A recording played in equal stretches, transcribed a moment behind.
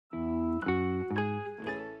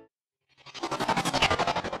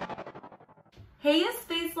Hey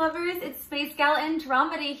space lovers, it's Space Gal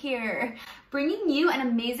Andromeda here, bringing you an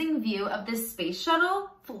amazing view of this space shuttle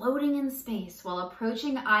floating in space while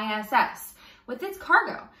approaching ISS with its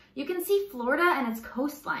cargo. You can see Florida and its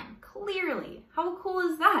coastline clearly. How cool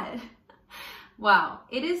is that? Wow,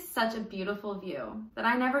 it is such a beautiful view that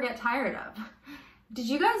I never get tired of. Did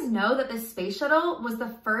you guys know that this space shuttle was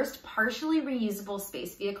the first partially reusable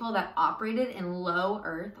space vehicle that operated in low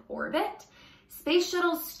Earth orbit? Space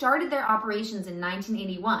shuttles started their operations in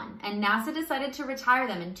 1981, and NASA decided to retire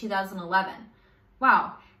them in 2011.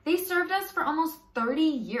 Wow, they served us for almost 30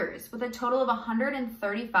 years with a total of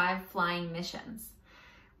 135 flying missions.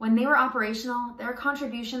 When they were operational, their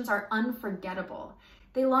contributions are unforgettable.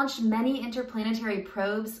 They launched many interplanetary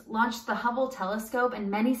probes, launched the Hubble telescope and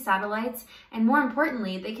many satellites, and more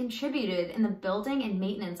importantly, they contributed in the building and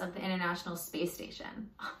maintenance of the International Space Station.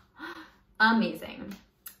 Amazing.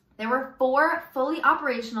 There were 4 fully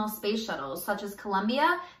operational space shuttles, such as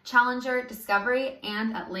Columbia, Challenger, Discovery,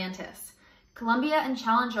 and Atlantis. Columbia and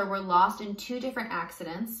Challenger were lost in 2 different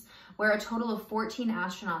accidents, where a total of 14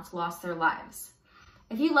 astronauts lost their lives.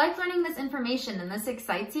 If you like learning this information and this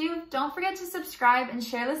excites you, don't forget to subscribe and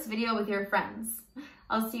share this video with your friends.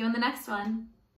 I'll see you in the next one.